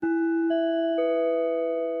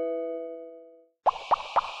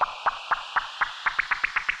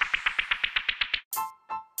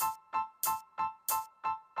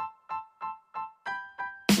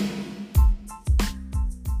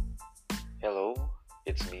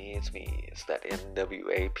It's me, it's that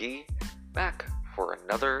NWAP, back for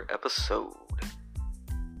another episode.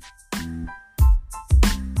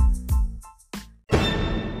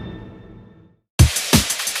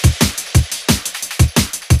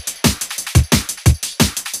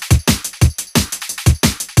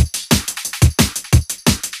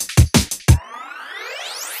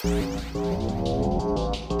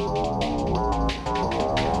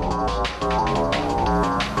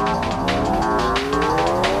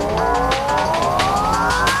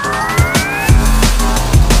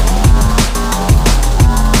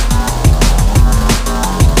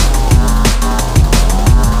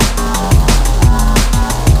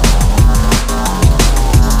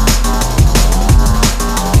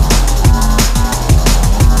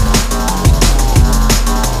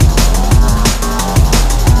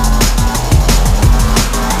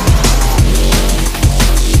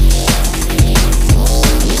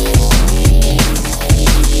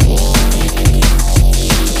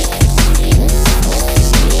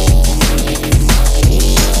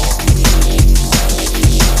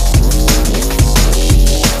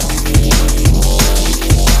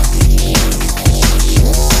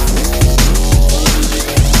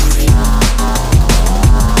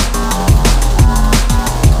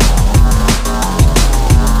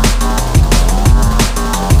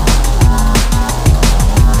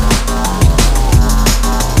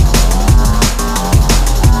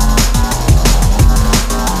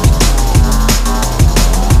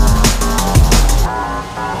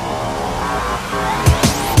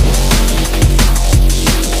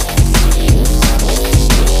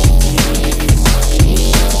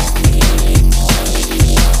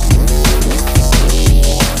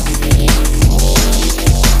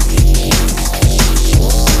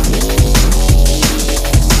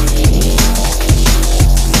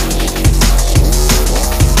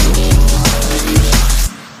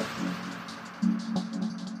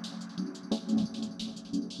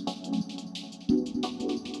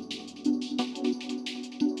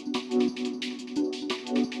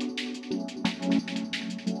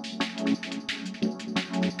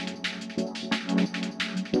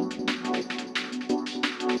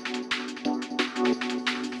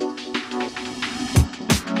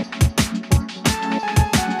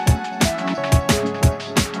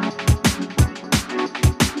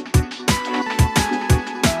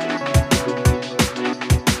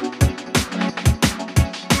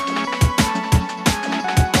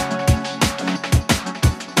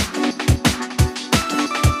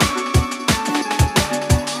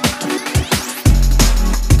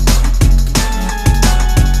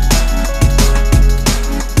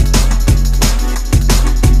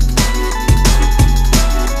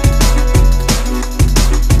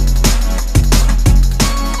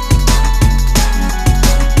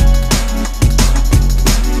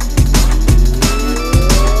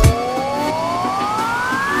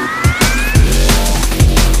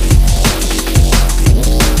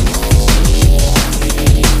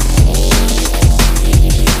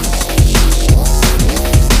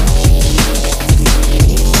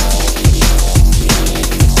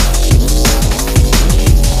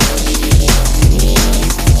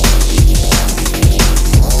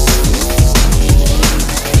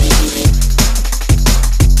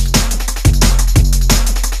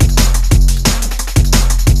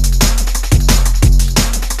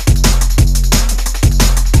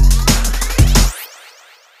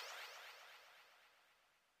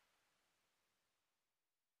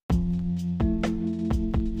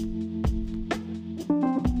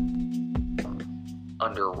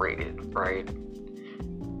 Underrated, right?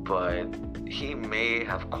 But he may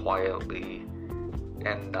have quietly,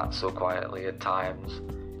 and not so quietly at times,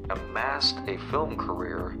 amassed a film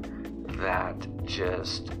career that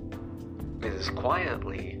just is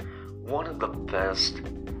quietly one of the best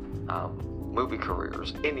movie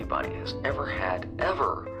careers anybody has ever had,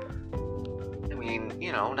 ever. I mean,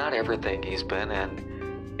 not everything he's been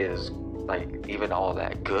in is like even all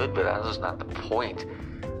that good, but that's not the point.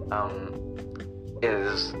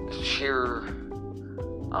 Is sheer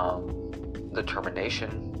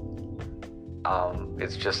determination.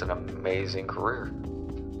 It's just an amazing career.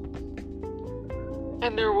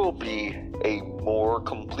 And there will be a more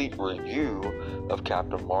complete review of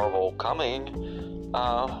Captain Marvel coming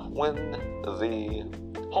when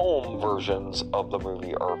the home versions of the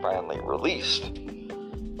movie are finally released.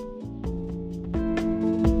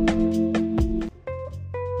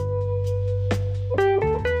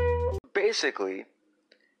 Basically,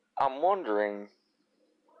 I'm wondering,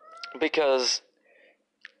 because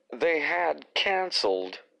they had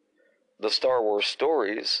canceled the Star Wars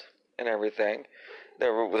stories and everything,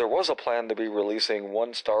 there was a plan to be releasing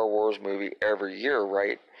one Star Wars movie every year,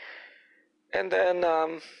 right? And then,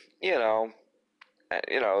 you know,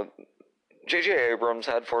 J.J. Abrams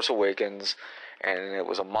had Force Awakens, and it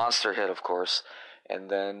was a monster hit, of course. And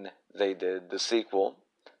then they did the sequel,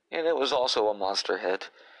 and it was also a monster hit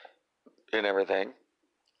and everything.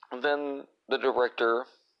 And then the director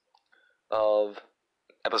of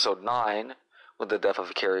Episode 9, with the death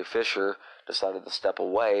of Carrie Fisher, decided to step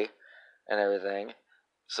away and everything.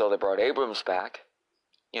 So they brought Abrams back,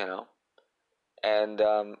 and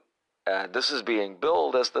this is being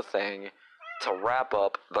billed as the thing to wrap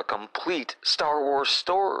up the complete Star Wars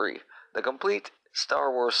story. The complete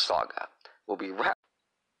Star Wars saga will be wrapped.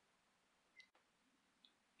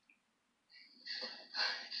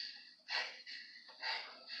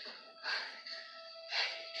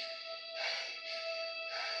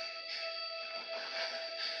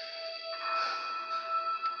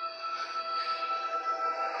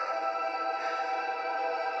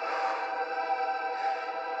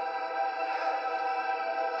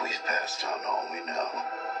 We've passed on all we know.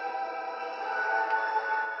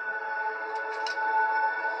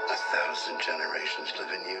 1,000 generations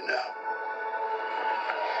live in you now.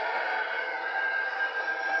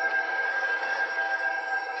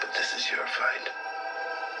 But this is your fight.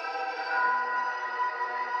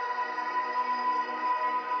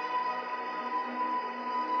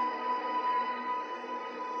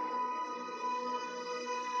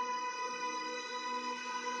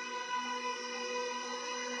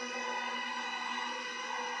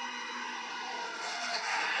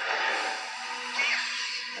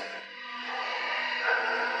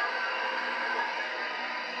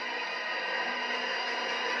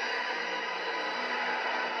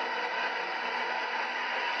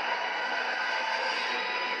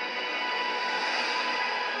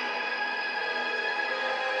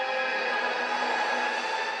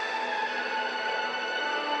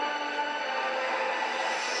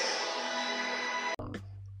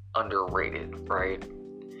 Underrated, right?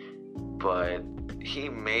 But he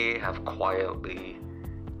may have quietly,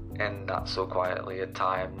 and not so quietly at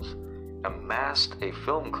times, amassed a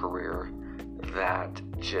film career that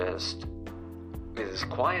just is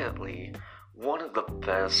quietly one of the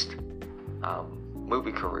best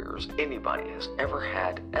movie careers anybody has ever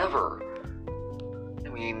had, ever. I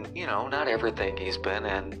mean, not everything he's been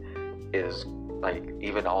in is like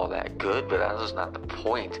even all that good, but that is not the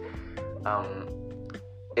point.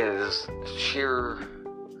 Is sheer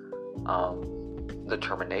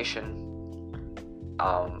determination.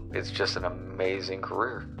 It's just an amazing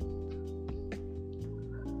career.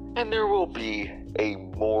 And there will be a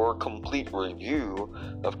more complete review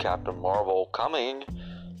of Captain Marvel coming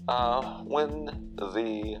when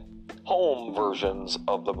the home versions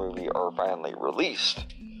of the movie are finally released.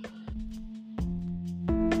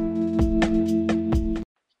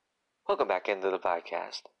 Welcome back into the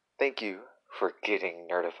podcast. Thank you for getting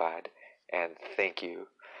nerdified, and thank you.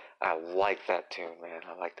 I like that tune, man.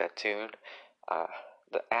 I like that tune.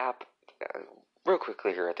 The app, real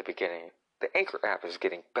quickly here at the beginning, the Anchor app is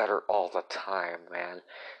getting better all the time, man.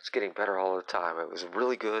 It's getting better all the time. It was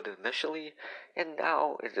really good initially, and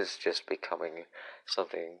now it is just becoming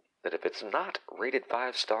something that if it's not rated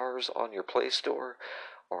 5 stars on your Play Store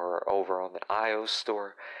or over on the iOS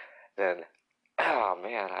store, then, oh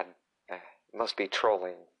man, I must be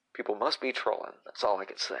trolling. People must be trolling. That's all I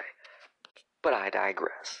can say. But I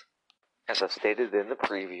digress. As I stated in the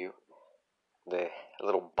preview, the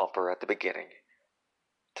little bumper at the beginning,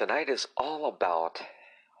 tonight is all about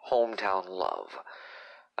hometown love,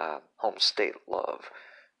 home state love,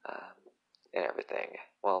 and everything.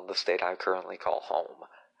 Well, the state I currently call home.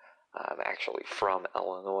 I'm actually from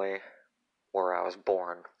Illinois, where I was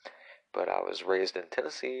born, but I was raised in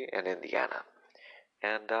Tennessee and Indiana.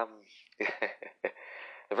 And,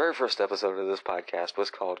 the very first episode of this podcast was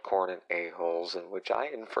called Corn and A-Holes, in which I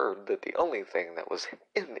inferred that the only thing that was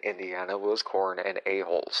in Indiana was corn and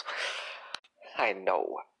a-holes. I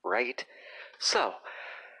know, right? So,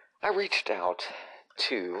 I reached out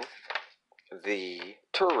to the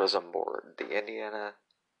tourism board, the Indiana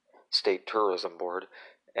State Tourism Board,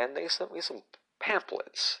 and they sent me some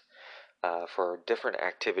pamphlets for different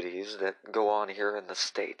activities that go on here in the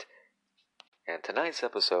state. And tonight's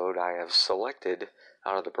episode, I have selected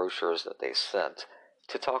out of the brochures that they sent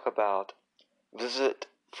to talk about Visit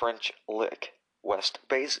French Lick, West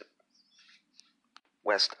Baden.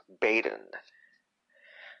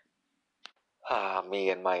 Me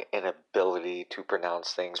and my inability to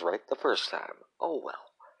pronounce things right the first time. Oh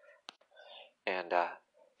well. And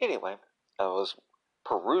anyway, I was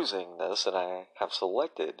perusing this, and I have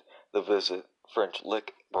selected the Visit French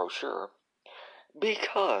Lick brochure.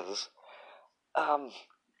 because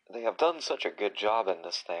they have done such a good job in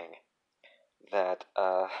this thing that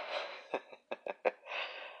I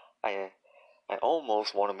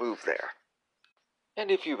almost want to move there.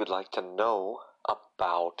 And if you would like to know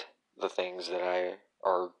about the things that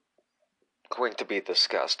are going to be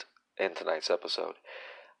discussed in tonight's episode,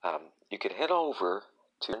 you can head over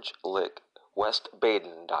to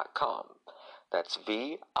VinceLickWestBaden.com. That's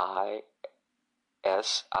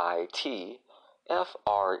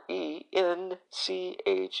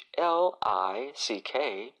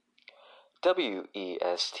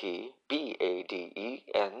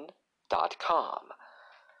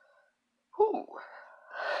Whew.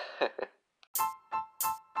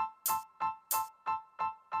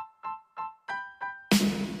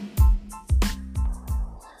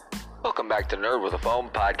 Welcome back to Nerd with a Phone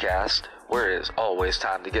podcast, where it is always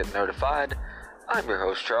time to get nerdified. I'm your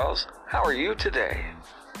host, Charles. How are you today?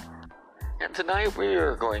 And tonight we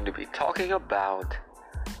are going to be talking about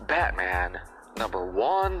Batman number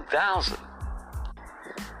 1000.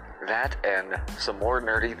 That and some more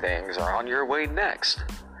nerdy things are on your way next.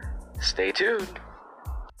 Stay tuned.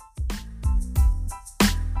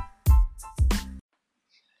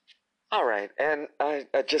 Alright, and I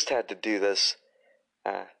just had to do this.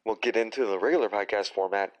 We'll get into the regular podcast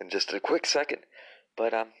format in just a quick second.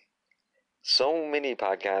 But so many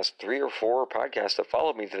podcasts, 3 or 4 podcasts that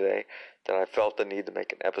followed me today, that I felt the need to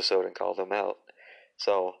make an episode and call them out.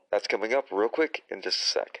 So that's coming up real quick in just a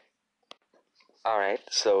sec. Alright,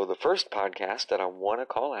 so the first podcast that I want to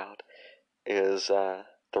call out is the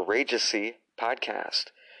Raygacy podcast.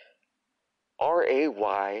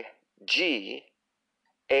 Raygacy.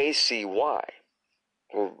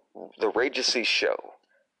 The Raygacy Show.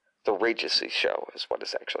 The Raygacy Show is what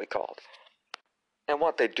it's actually called. And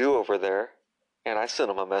what they do over there, and I sent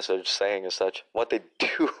them a message saying as such, what they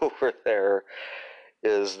do over there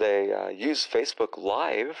is they use Facebook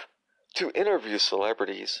Live to interview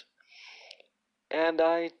celebrities. And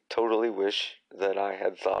I totally wish that I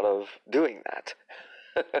had thought of doing that.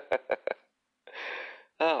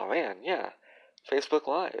 Oh man, yeah. Facebook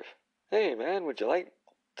Live. Hey man, would you like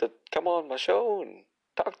to come on my show and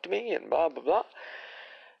talk to me and blah blah blah?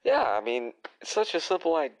 Yeah, I mean, it's such a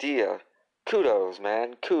simple idea. Kudos,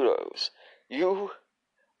 man, kudos. You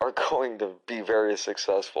are going to be very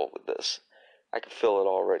successful with this. I can feel it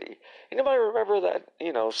already. Anybody remember that,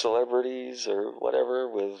 celebrities or whatever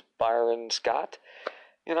with Byron Scott?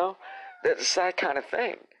 It's that kind of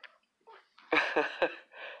thing.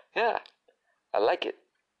 Yeah, I like it.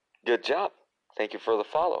 Good job. Thank you for the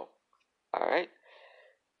follow. Alright,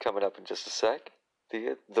 coming up in just a sec,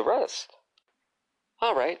 the rest.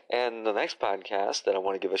 Alright, and the next podcast that I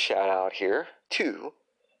want to give a shout out here to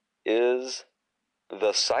is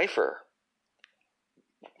The Cypher,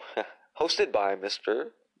 hosted by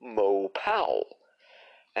Mr. Mo Powell.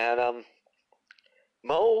 And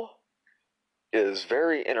Mo is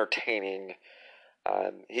very entertaining.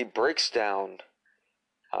 He breaks down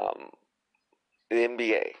the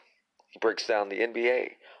NBA. He breaks down the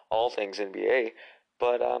NBA, all things NBA,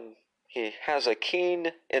 but he has a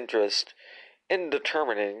keen interest in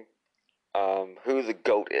determining who the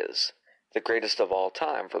GOAT is, the greatest of all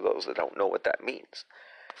time, for those that don't know what that means.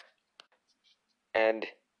 And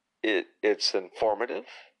it's informative,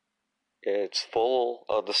 it's full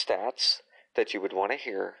of the stats that you would want to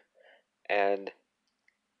hear, and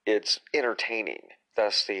it's entertaining.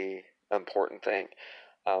 That's the important thing.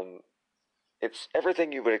 It's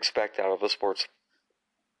everything you would expect out of a sports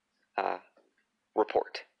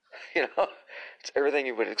report. It's everything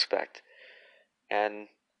you would expect. And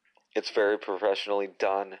it's very professionally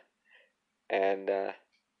done. And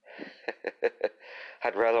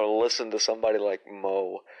I'd rather listen to somebody like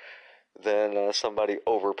Mo than somebody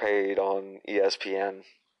overpaid on ESPN.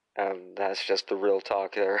 And that's just the real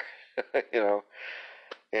talk there.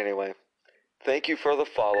 Anyway, thank you for the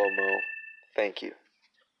follow, Mo. Thank you.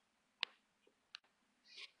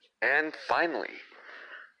 And finally,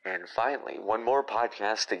 one more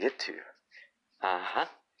podcast to get to.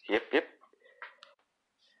 Yep.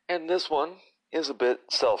 And this one is a bit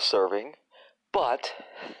self-serving, but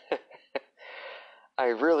I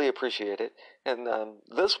really appreciate it. And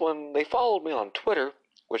this one, they followed me on Twitter,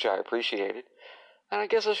 which I appreciated. And I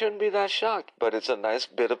guess I shouldn't be that shocked, but it's a nice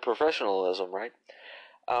bit of professionalism, right?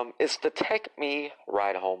 It's the Tech Me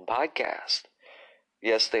Ride Home podcast.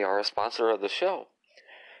 Yes, they are a sponsor of the show.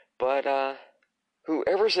 But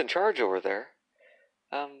whoever's in charge over there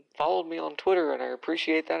followed me on Twitter, and I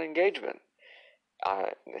appreciate that engagement.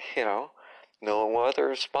 No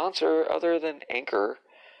other sponsor other than Anchor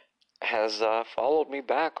has followed me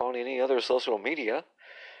back on any other social media.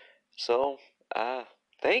 So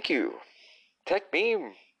Thank you. Tech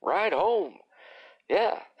Beam, ride home.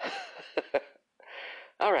 Yeah.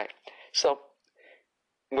 All right. So,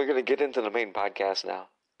 we're going to get into the main podcast now.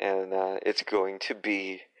 And it's going to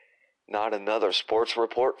be not another Sports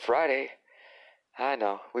Report Friday. I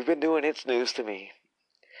know. We've been doing It's News to Me.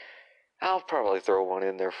 I'll probably throw one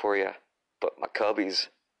in there for you. But my Cubbies,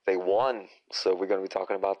 they won. So we're going to be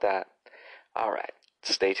talking about that. All right.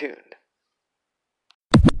 Stay tuned.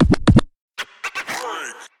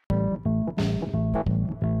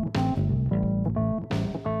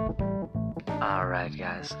 Alright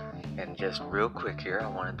guys, and just real quick here, I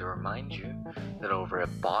wanted to remind you that over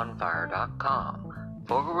at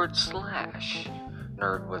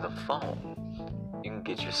bonfire.com/nerd with a phone, you can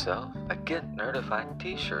get yourself a Get Nerdified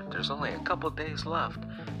t-shirt. There's only a couple days left,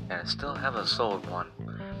 and I still haven't sold one.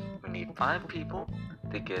 We need 5 people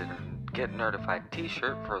to get a Get Nerdified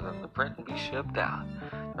t-shirt for them to print and be shipped out.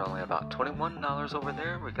 They're only about $21 over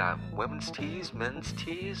there. We got women's tees, men's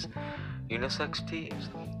tees, unisex tees,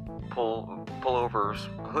 pullovers,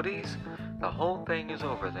 hoodies. The whole thing is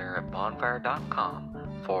over there at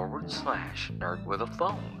bonfire.com/nerd with a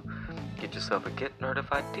phone. Get yourself a Get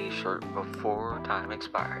Nerdified t-shirt before time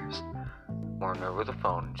expires. More Nerd with a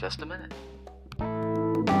Phone in just a minute.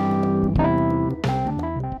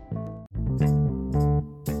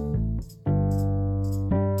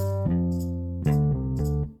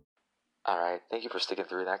 Alright, thank you for sticking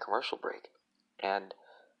through that commercial break. And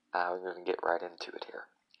we're going to get right into it here.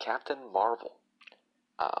 Captain Marvel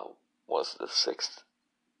was the 6th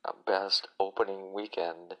best opening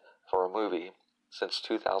weekend for a movie since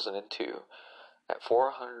 2002 at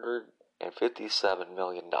 $457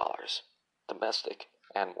 million, domestic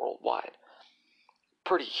and worldwide.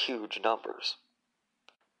 Pretty huge numbers.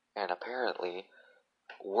 And apparently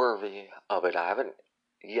worthy of it. I haven't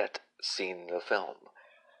yet seen the film,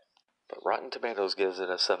 but Rotten Tomatoes gives it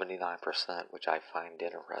a 79%, which I find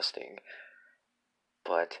interesting.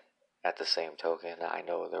 But at the same token, I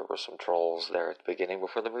know there were some trolls there at the beginning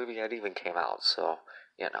before the movie had even came out, so,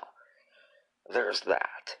 there's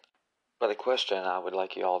that. But the question I would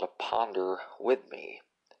like you all to ponder with me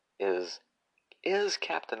is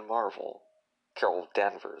Captain Marvel, Carol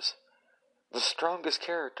Danvers, the strongest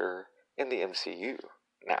character in the MCU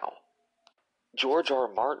now? George R.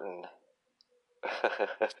 Martin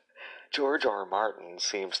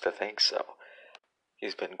seems to think so.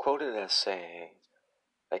 He's been quoted as saying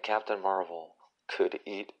that Captain Marvel could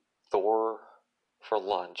eat Thor for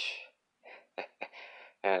lunch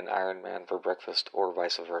and Iron Man for breakfast, or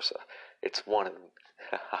vice versa. It's one of them.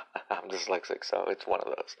 I'm dyslexic, so it's one of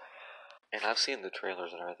those. And I've seen the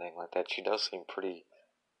trailers and everything like that. She does seem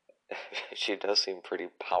pretty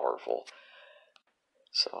powerful.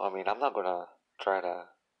 So, I'm not gonna try to,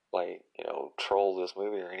 troll this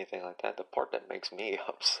movie or anything like that. The part that makes me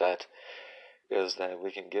upset is that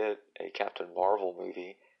we can get a Captain Marvel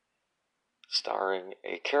movie starring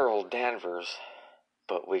a Carol Danvers,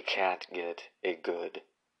 but we can't get a good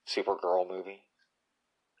Supergirl movie.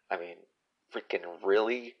 Freaking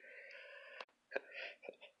really?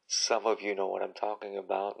 Some of you know what I'm talking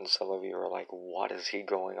about, and some of you are like, what is he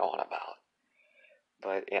going on about?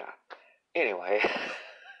 But yeah, anyway,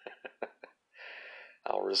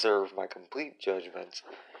 I'll reserve my complete judgment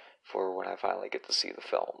for when I finally get to see the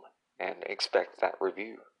film, and expect that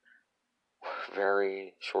review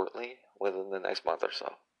very shortly, within the next month or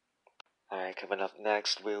so. Alright, coming up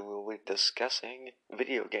next, we will be discussing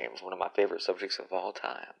video games, one of my favorite subjects of all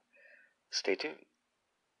time. Stay tuned.